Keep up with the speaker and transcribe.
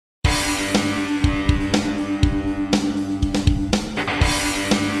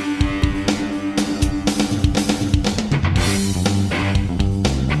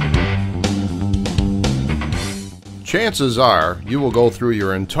Chances are you will go through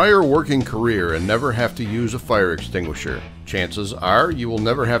your entire working career and never have to use a fire extinguisher. Chances are you will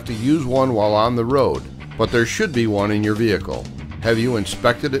never have to use one while on the road, but there should be one in your vehicle. Have you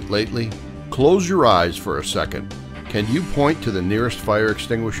inspected it lately? Close your eyes for a second. Can you point to the nearest fire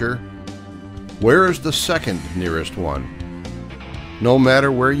extinguisher? Where is the second nearest one? No matter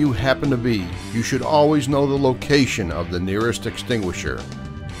where you happen to be, you should always know the location of the nearest extinguisher.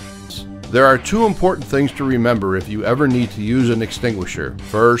 There are two important things to remember if you ever need to use an extinguisher.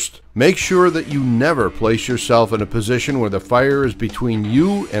 First, make sure that you never place yourself in a position where the fire is between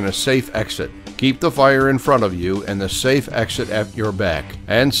you and a safe exit. Keep the fire in front of you and the safe exit at your back.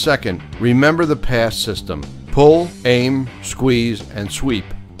 And second, remember the pass system. Pull, aim, squeeze, and sweep.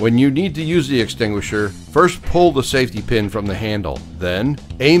 When you need to use the extinguisher, first pull the safety pin from the handle. Then,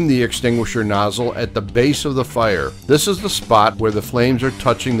 aim the extinguisher nozzle at the base of the fire. This is the spot where the flames are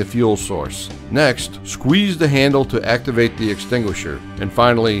touching the fuel source. Next, squeeze the handle to activate the extinguisher. And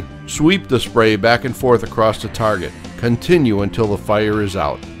finally, sweep the spray back and forth across the target. Continue until the fire is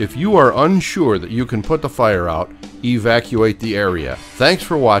out. If you are unsure that you can put the fire out, evacuate the area. Thanks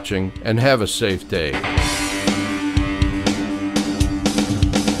for watching and have a safe day.